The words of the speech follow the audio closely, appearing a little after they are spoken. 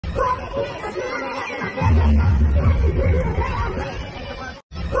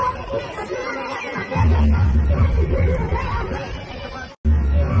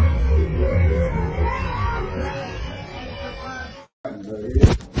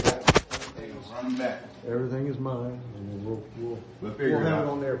Everything is mine, and then we'll have it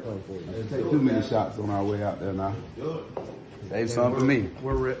on the airplane for you. Let's take too many shots on our way out there now. Save some for me.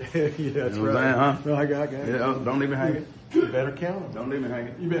 We're ready. Yeah, that's You know right. huh? No, I got it. Yeah, don't even hang it. You better count them. Don't even hang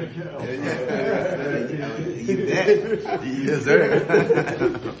it. You better count them. Eat that. Yes, sir.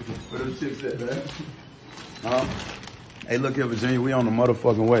 Where them chips at, man? Hey, look here, Virginia. We on the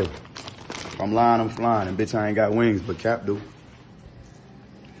motherfucking way. If I'm lying, I'm flying. And bitch, I ain't got wings, but Cap do.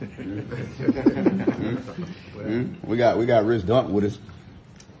 We got Rich Dunk with us.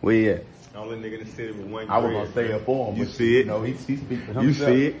 Where he at? The only nigga in the city with one. I was gonna stay up for him. You see it? No, he speaks for himself. You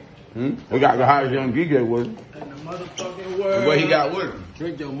see it? We got the highest young DJ with him. In the motherfucking world. What he got with him?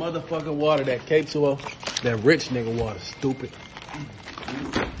 Drink your motherfucking water, that Cape Tour, that rich nigga water, stupid.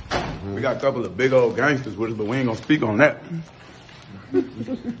 We got a couple of big old gangsters with us, but we ain't gonna speak on that.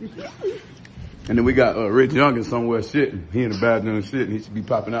 And then we got Rich Youngin somewhere shitting. He in the bathroom shit, and he should be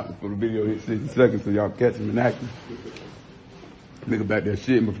popping out before the video hits 60 seconds so y'all catch him in action. Nigga back there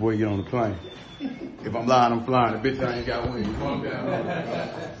shitting before he get on the plane. If I'm lying, I'm flying. The bitch I ain't got wings. Calm down.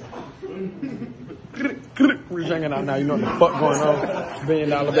 Rich Youngin out now, you know what the fuck going on. $1 billion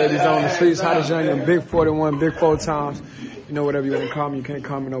babies on the streets, hottest Youngin, big 41, big 4 times. You know, whatever you want to call me, you can't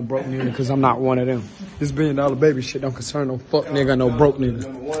call me no broke nigga, because I'm not one of them. This $1 billion baby shit don't concern no fuck nigga, no broke nigga.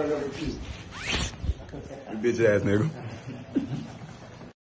 Bitch ass nigga.